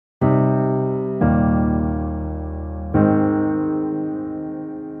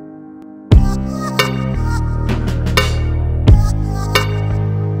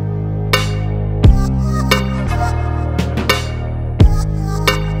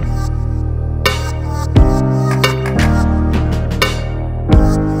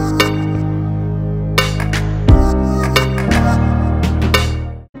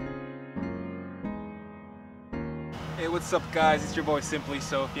guys? It's your boy Simply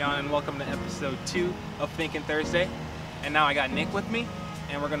Sofiane, and welcome to episode 2 of Thinking Thursday. And now I got Nick with me,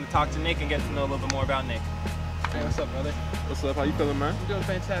 and we're going to talk to Nick and get to know a little bit more about Nick. Hey, what's up, brother? What's up? How you feeling, man? I'm doing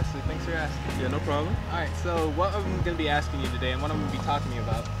fantastic. Thanks for asking. Yeah, no problem. Alright, so what I'm going to be asking you today, and what I'm going to be talking to you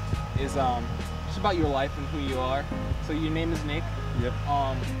about, is just about your life and who you are. So your name is Nick. Yep.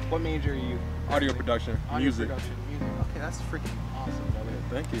 What major are you? Audio production, music. Music. Okay, that's freaking awesome, brother.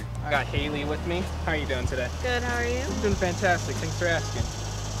 Thank you. I got Haley with me. How are you doing today? Good, how are you? I'm doing fantastic. Thanks for asking.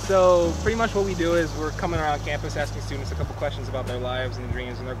 So pretty much what we do is we're coming around campus asking students a couple questions about their lives and their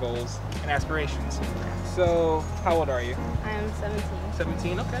dreams and their goals and aspirations. So how old are you? I am 17.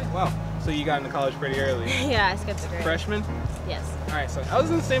 17? Okay, wow. So you got into college pretty early. Yeah, I skipped a grade. Freshman? Yes. Alright, so I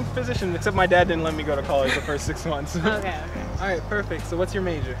was in the same position except my dad didn't let me go to college the first 6 months. Okay. Alright, perfect. So what's your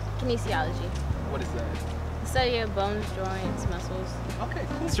major? Kinesiology. What is that? The study of bones, joints, muscles. Okay,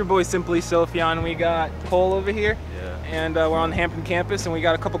 cool. It's your boy Simply Sofiane. We got Cole over here. Yeah. And we're on the Hampton campus, and we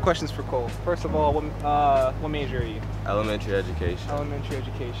got a couple questions for Cole. First of all, what major are you? Elementary education. Elementary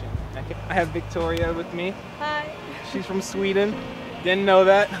education. Okay. I have Victoria with me. Hi. She's from Sweden. Didn't know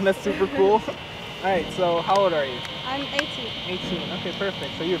that. That's super cool. Alright, so how old are you? I'm 18. 18. Okay,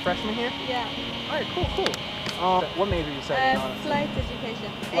 perfect. So you're a freshman here? Yeah. Alright, cool. What major you studying on? Flight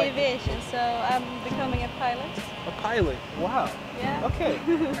education. Flight. Aviation. So I'm becoming a pilot. A pilot. Wow. Yeah. Okay.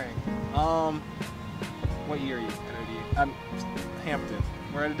 Alright. What year are you? I'm Hampton.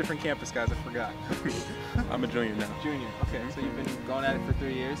 We're at a different campus, guys. I forgot. I'm a junior now. Junior. Okay. So you've been going at it for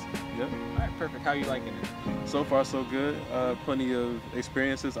 3 years? Yep. Alright, perfect. How are you liking it? So far, so good. Plenty of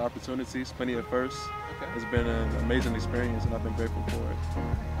experiences, opportunities, plenty of firsts. Okay. It's been an amazing experience, and I've been grateful for it.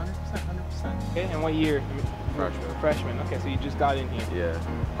 100%. Okay, and what year? Freshman. Freshman. Okay, so you just got in here. Yeah.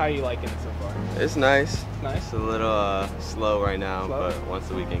 How are you liking it so far? It's nice. Nice. It's a little slow right now, Slow? but once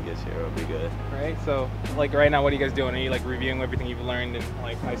the weekend gets here, it'll be good. Right. So, like right now, what are you guys doing? Are you like reviewing everything you've learned in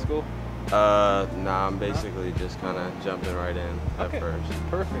like high school? Nah, I'm basically just kind of jumping right in at first.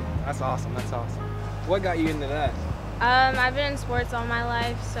 Perfect. That's awesome. That's awesome. What got you into that? I've been in sports all my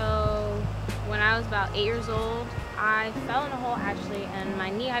life, so when I was about 8 years old, I fell in a hole actually, and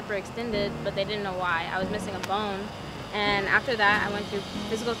my knee hyperextended, but they didn't know why. I was missing a bone, and after that, I went through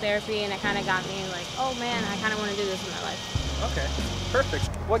physical therapy, and it kind of got me like, oh man, I kind of want to do this in my life. Okay. Perfect.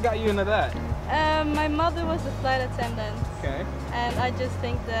 What got you into that? My mother was a flight attendant. Okay. And I just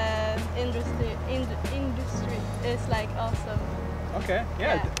think the industry is like awesome. Okay.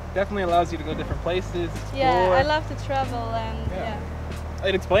 Yeah. Definitely allows you to go different places. Explore. Yeah, I love to travel and yeah.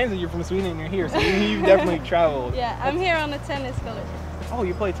 It explains that you're from Sweden and you're here, so you've definitely traveled. Yeah, I'm here on a tennis scholarship. Oh,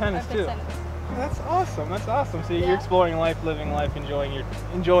 you play tennis I play too. tennis. Oh, that's awesome. That's awesome. So you're Yeah. exploring life, living life,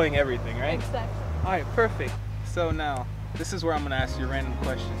 enjoying everything, right? Exactly. All right, perfect. So now, this is where I'm gonna ask you a random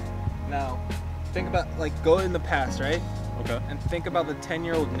question. Now, think about go in the past, right? Okay. And think about the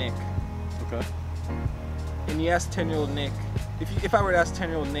 10-year-old Nick. Okay. And you ask 10-year-old Nick, if I were to ask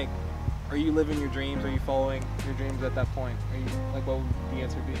 10-year-old Nick, are you living your dreams? Are you following your dreams at that point? Are you what would the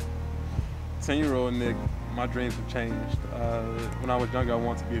answer be? 10-year-old Nick, my dreams have changed. When I was younger, I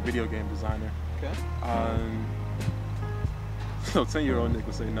wanted to be a video game designer. Okay. So 10-year-old Nick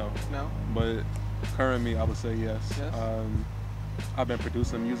would say no. No. But current me, I would say yes. Yes. I've been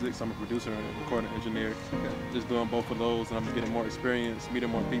producing music, so I'm a producer and a recording engineer. Okay. Just doing both of those, and I'm just getting more experience, meeting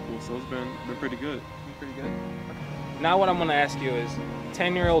more people. So it's been pretty good. Pretty good. Okay. Now what I'm gonna ask you is,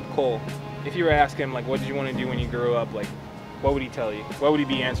 10-year-old Cole, if you were to ask him what did you want to do when you grew up, what would he tell you? What would he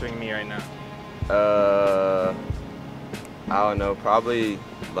be answering me right now? I don't know, probably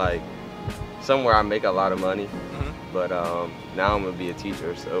somewhere I make a lot of money. But now I'm gonna be a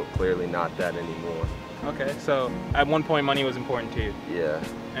teacher, so clearly not that anymore. Okay, so at one point money was important to you. Yeah.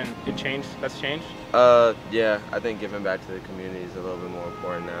 And it changed? That's changed? Yeah, I think giving back to the community is a little bit more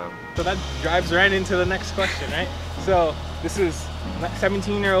important now. So that drives right into the next question, right? So this is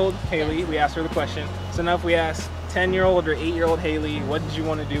 17-year-old Haley. We asked her the question. So now if we ask 10-year-old or 8-year-old Haley, what did you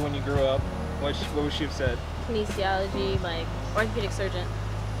want to do when you grew up? What would she have said? Kinesiology, orthopedic surgeon.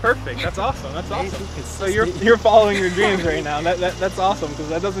 Perfect. That's awesome. That's awesome. So you're following your dreams right now. That's awesome because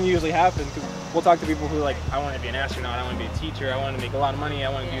that doesn't usually happen. Because we'll talk to people who I want to be an astronaut, I want to be a teacher, I want to make a lot of money, I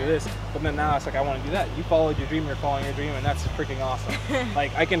want to do this. But then now it's I want to do that. You followed your dream. You're following your dream, and that's freaking awesome.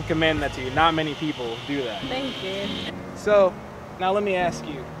 I can commend that to you. Not many people do that. Thank you. So now let me ask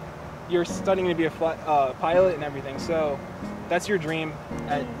you. You're studying to be a pilot and everything. So that's your dream.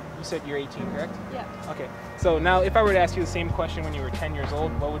 You said you're 18, correct? Yeah. Okay. So now, if I were to ask you the same question when you were 10 years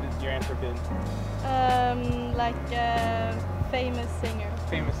old, what would your answer been? Like a famous singer.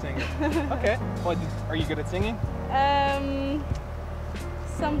 Famous singer. Okay. Well, are you good at singing?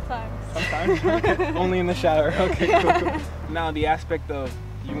 Sometimes. Sometimes? Okay. Only in the shower. Okay, cool. Now the aspect of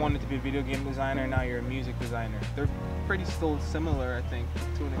you wanted to be a video game designer, now you're a music designer. They're pretty still similar, I think,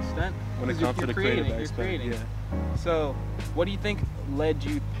 to an extent. When it comes to the creative aspect, yeah. So, what do you think led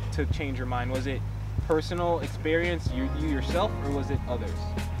you to change your mind? Was it personal experience, you yourself, or was it others?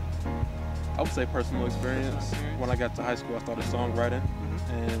 I would say personal experience. When I got to high school, I started songwriting,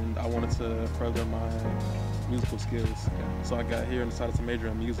 and I wanted to further my musical skills. Okay. So I got here and decided to major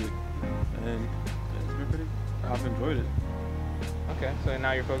in music, and it's been pretty. I've enjoyed it. Okay, so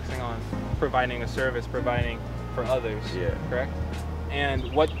now you're focusing on providing a service, providing for others. Yeah. Correct.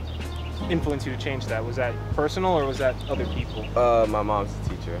 And what influenced you to change that? Was that personal or was that other people? My mom's a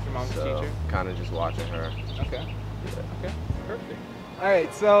teacher. Your mom's a so teacher? Kind of just watching her. Okay. Yeah. Okay. Perfect. All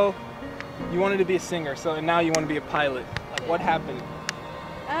right. So you wanted to be a singer, so now you want to be a pilot. Like, what happened?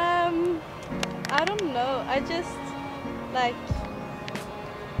 I don't know. I just like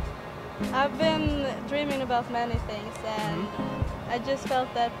I've been dreaming about many things, and I just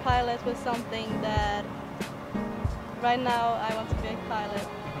felt that pilot was something that right now I want to be a pilot.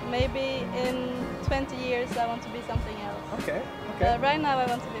 Maybe in 20 years I want to be something else. Okay. But right now I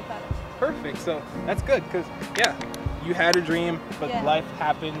want to be a pilot. Perfect. So that's good because, yeah, you had a dream, but Yeah. life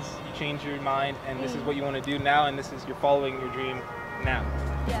happens, you change your mind, and this is what you want to do now, and this is you're following your dream now.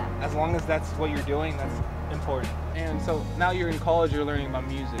 Yeah. As long as that's what you're doing, that's important. And so now you're in college, you're learning about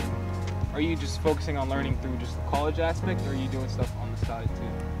music. Are you just focusing on learning through just the college aspect, or are you doing stuff on the side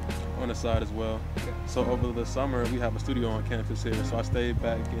too? On the side as well. Okay. So over the summer, we have a studio on campus here. So I stayed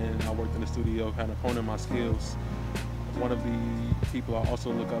back and I worked in the studio, kind of honing my skills. One of the people I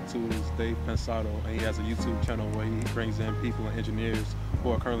also look up to is Dave Pensado, and he has a YouTube channel where he brings in people and engineers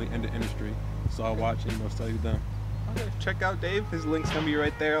who are currently in the industry. So I watch and study them. Okay, check out Dave. His link's gonna be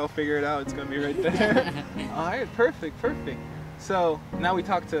right there. I'll figure it out. It's gonna be right there. All right, perfect. So now we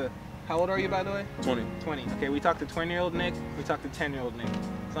talk to, how old are you, by the way? 20. 20. Okay, we talked to 20-year-old Nick. We talked to 10-year-old Nick.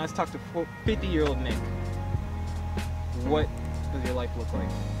 So let's talk to 50-year-old Nick. What does your life look like?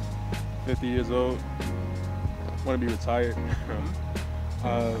 50 years old. Want to be retired.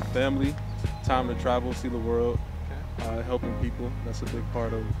 Family, time to travel, see the world, helping people. That's a big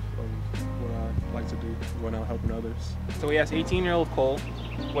part of what I like to do, going out helping others. So we asked 18-year-old Cole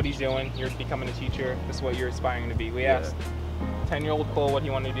what he's doing. You're becoming a teacher. This is what you're aspiring to be. We asked 10-year-old Cole what he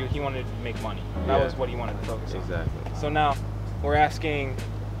wanted to do. He wanted to make money. That was what he wanted to focus on. Exactly. So now we're asking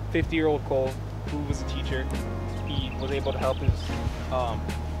 50-year-old Cole, who was a teacher. He was able to help his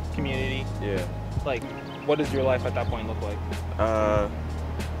community. Yeah. Like, what does your life at that point look like?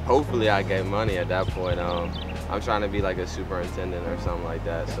 Hopefully I get money at that point. I'm trying to be like a superintendent or something like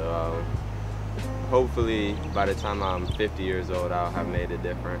that. So hopefully by the time I'm 50 years old, I'll have made a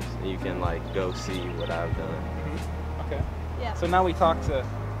difference. And you can like go see what I've done. Okay. Yeah. So now we talk to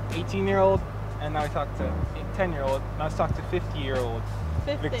 18-year-old, and now we talk to 10-year-old. Now let's talk to 50-year-old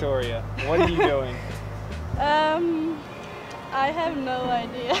 50. Victoria. What are you doing? I have no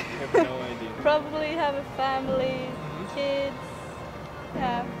idea. I have no idea. Probably have a family, kids,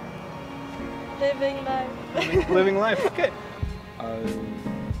 yeah, living life. Living life. Okay.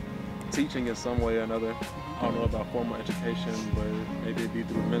 Teaching in some way or another. I don't know about formal education, but maybe it'd be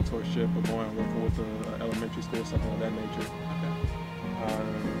through mentorship or going and working with an elementary school, something of that nature.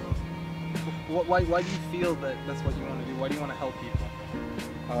 Why do you feel that that's what you want to do? Why do you want to help people?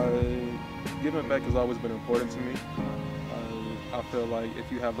 Giving back has always been important to me. I feel like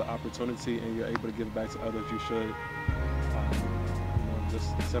if you have the opportunity and you're able to give back to others, you should.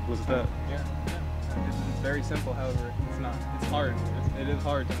 Just as simple as that. Yeah. It's very simple, however, it's not. It's hard. It is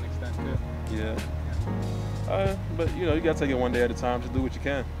hard to an extent, too. Yeah. But you gotta take it one day at a time. Just do what you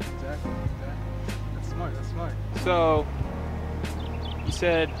can. Exactly. That's smart. So, you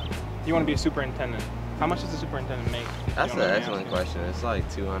said you want to be a superintendent. How much does a superintendent make? That's an excellent question. It's like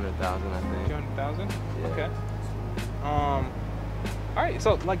 200,000, I think. 200,000? Yeah. Okay. All right,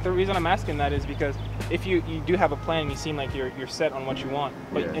 so like the reason I'm asking that is because if you do have a plan, you seem like you're set on what you want,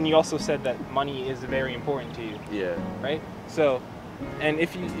 but and you also said that money is very important to you. Yeah. Right? So, and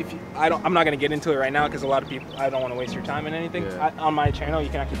if you I'm not gonna get into it right now because a lot of people, I don't want to waste your time in anything. Yeah. On my channel, you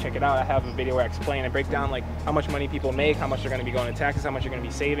can actually check it out. I have a video where I explain and break down like how much money people make, how much they're gonna be going to taxes, how much you're gonna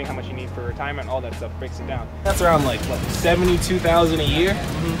be saving, how much you need for retirement, all that stuff. Breaks it down. That's around like what, 72,000 a year.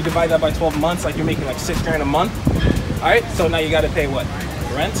 You divide that by 12 months, like you're making like $6 grand a month. All right, so now you got to pay what?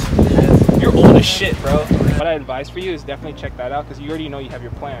 Rent? You're old as shit, bro. What I advise for you is definitely check that out because you already know you have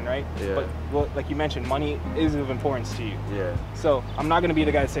your plan, right? Yeah. But well, like you mentioned, money is of importance to you. Yeah. So I'm not gonna be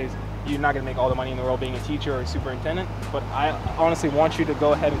the guy that says you're not going to make all the money in the world being a teacher or a superintendent, but I honestly want you to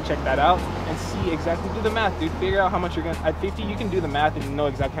go ahead and check that out and see exactly, do the math, dude. Figure out how much you're going to, at 50, you can do the math and know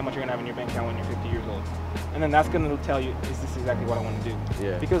exactly how much you're going to have in your bank account when you're 50 years old. And then that's going to tell you, is this exactly what I want to do?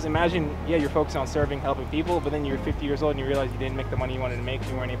 Yeah. Because imagine, yeah, you're focused on serving, helping people, but then you're 50 years old and you realize you didn't make the money you wanted to make,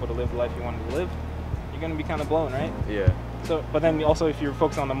 you weren't able to live the life you wanted to live. You're going to be kind of blown, right? Yeah. So, but then also if you're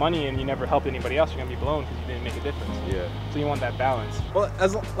focused on the money and you never helped anybody else, you're gonna be blown because you didn't make a difference. Yeah. So you want that balance. Well,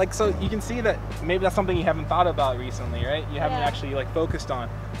 so you can see that maybe that's something you haven't thought about recently, right? You haven't actually like focused on.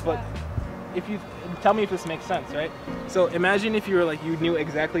 But if you tell me if this makes sense, right? So imagine if you were like you knew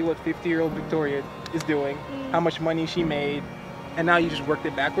exactly what 50-year-old Victoria is doing, how much money she made, and now you just worked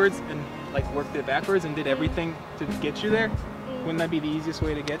it backwards and did everything to get you there. Wouldn't that be the easiest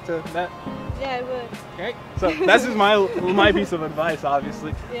way to get to that? Yeah, I would. Okay, so that's just my piece of advice,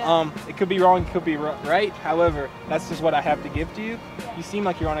 obviously. Yeah. It could be wrong, it could be right. However, that's just what I have to give to you. Yeah. You seem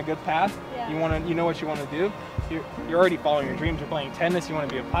like you're on a good path. Yeah. You know what you want to do. You're already following your dreams. You're playing tennis. You want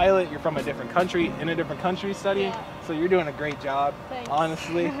to be a pilot. You're from a different country, in a different country studying. Yeah. So you're doing a great job, Thanks.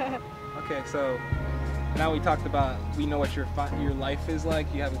 honestly. Okay, so now we talked about, we know what your life is like.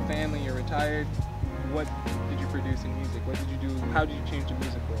 You have a family. You're retired. What did you produce in music? What did you do? How did you change the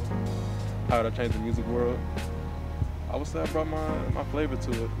music world? How did I change the music world? I would say I brought my flavor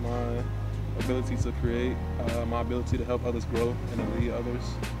to it, my ability to create, my ability to help others grow and to lead others.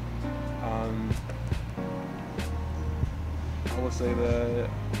 I would say that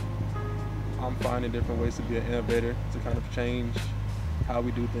I'm finding different ways to be an innovator, to kind of change how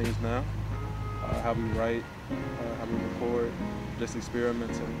we do things now, how we write, how we record, just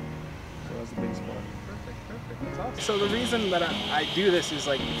experimenting. So that's the biggest part. Perfect. That's awesome. So the reason that I do this is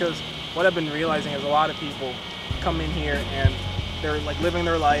like because what I've been realizing is a lot of people come in here and they're like living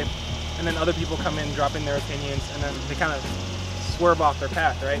their life, and then other people come in, drop in their opinions, and then they kind of swerve off their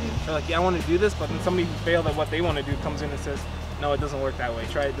path, right? They're like, yeah, I want to do this, but then somebody who failed at what they want to do comes in and says, no, it doesn't work that way.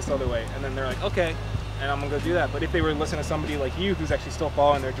 Try it this other way. And then they're like, okay, and I'm gonna go do that. But if they were listening to somebody like you who's actually still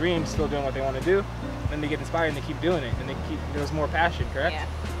following their dreams, still doing what they want to do, then they get inspired and they keep doing it, and there's more passion, correct? Yeah.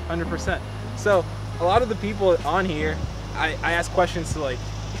 100%. So a lot of the people on here, I ask questions to like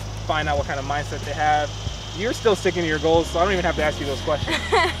find out what kind of mindset they have. You're still sticking to your goals, so I don't even have to ask you those questions.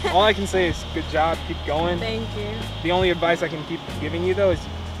 All I can say is good job, keep going. Thank you. The only advice I can keep giving you though is,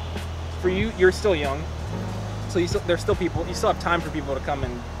 for you, you're still young, so there's still people, you still have time for people to come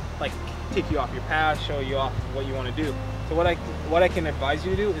and like take you off your path, show you off what you want to do. So what I can advise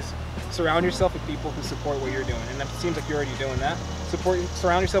you to do is surround yourself with people who support what you're doing, and it seems like you're already doing that.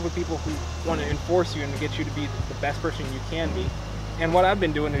 Surround yourself with people who want to enforce you and get you to be the best person you can be. And what I've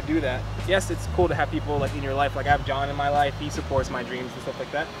been doing to do that, yes, it's cool to have people like in your life, like I have John in my life, he supports my dreams and stuff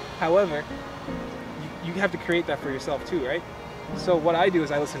like that. However, you have to create that for yourself too, right? So what I do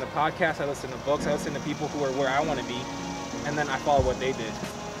is I listen to podcasts, I listen to books, I listen to people who are where I want to be, and then I follow what they did.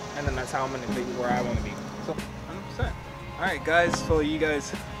 And then that's how I'm going to be where I want to be. So 100%. All right, guys, so you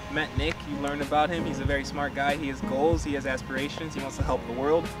guys met Nick, you learned about him. He's a very smart guy. He has goals, he has aspirations, he wants to help the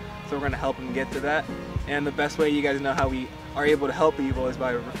world. So we're going to help him get to that. And the best way you guys know how we are able to help people is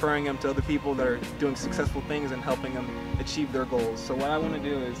by referring them to other people that are doing successful things and helping them achieve their goals. So what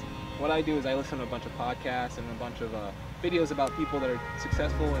I do is I listen to a bunch of podcasts and a bunch of videos about people that are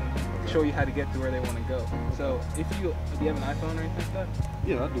successful and show you how to get to where they want to go. So do you have an iPhone or anything like that?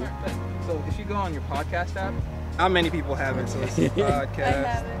 Yeah, I do. So if you go on your podcast app, how many people have it? So it's podcast. I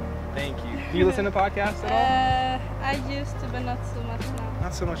have it. Thank you. Do you listen to podcasts at all? I used to, but not so much now.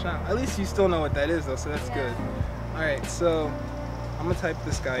 Not so much now. At least you still know what that is though, so that's good. All right, so I'm gonna type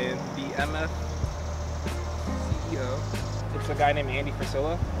this guy in, the MF CEO. It's a guy named Andy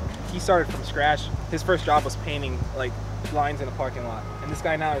Frisilla. He started from scratch. His first job was painting like lines in a parking lot, and this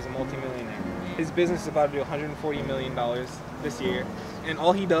guy now is a multimillionaire. His business is about to do $140 million this year, and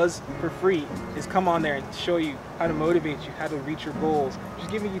all he does for free is come on there and show you how to motivate you, how to reach your goals,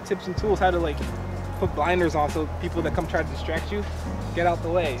 just giving you tips and tools, how to like put blinders on so people that come try to distract you get out the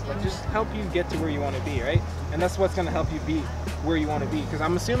way, like just help you get to where you want to be, right? And that's what's going to help you be where you want to be, because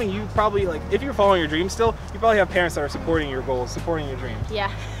I'm assuming you probably, like, if you're following your dreams still, you probably have parents that are supporting your goals, supporting your dreams.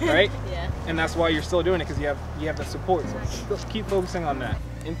 Yeah. Right? Yeah. And that's why you're still doing it, because you have the support. So keep focusing on that.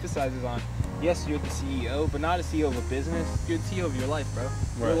 Emphasizes on, yes, you're the CEO, but not a CEO of a business. You're the CEO of your life, bro.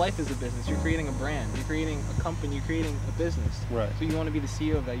 Right. Your life is a business. You're creating a brand. You're creating a company. You're creating a business. Right. So you want to be the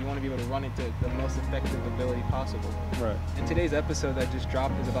CEO of that. You want to be able to run it to the most effective ability possible. Right. And today's episode that just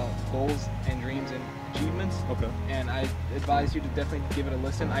dropped is about goals and dreams and achievements. Okay. And I advise you to definitely give it a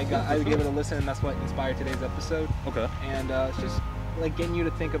listen. I would give it a listen, and that's what inspired today's episode. Okay. And it's just like getting you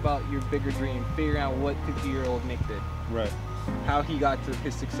to think about your bigger dream, figuring out what 50-year-old Nick did. Right. how he got to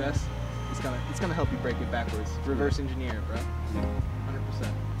his success, it's gonna help you break it backwards. Reverse engineer it, bro.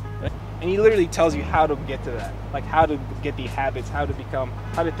 100%. And he literally tells you how to get to that, like how to get the habits, how to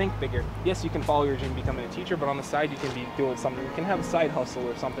think bigger. Yes, you can follow your dream becoming a teacher, but on the side you can be doing something. You can have a side hustle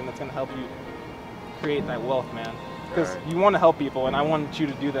or something that's gonna help you create that wealth, man. Because you want to help people, and I want you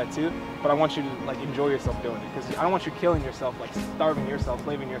to do that too. But I want you to like enjoy yourself doing it. Because I don't want you killing yourself, like starving yourself,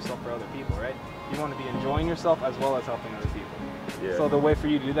 slaving yourself for other people, right? You want to be enjoying yourself as well as helping other people. Yeah. So the way for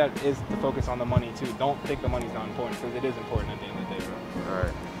you to do that is to focus on the money too. Don't think the money's not important, because it is important at the end of the day, bro. All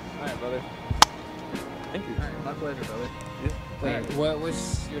right. All right, brother. Thank you. All right, my pleasure, brother. Yeah. Wait,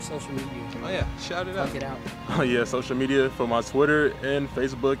 what's your social media? Oh yeah, shout it out. Fuck it out. Oh yeah, social media for my Twitter and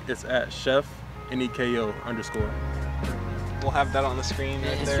Facebook, it's at Chef NEKO_. We'll have that on the screen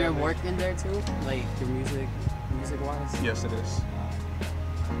right Is there. your work in there too? Like your music-wise? Yes, it is.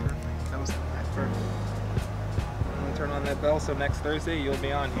 That was perfect. I'm gonna turn on that bell so next Thursday you'll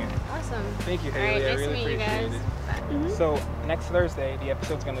be on here. Awesome. Thank you, All Haley. right, I nice really to meet you appreciate guys. it. So next Thursday the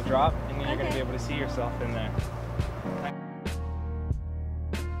episode's gonna drop, and then you're gonna Okay. be able to see yourself in there.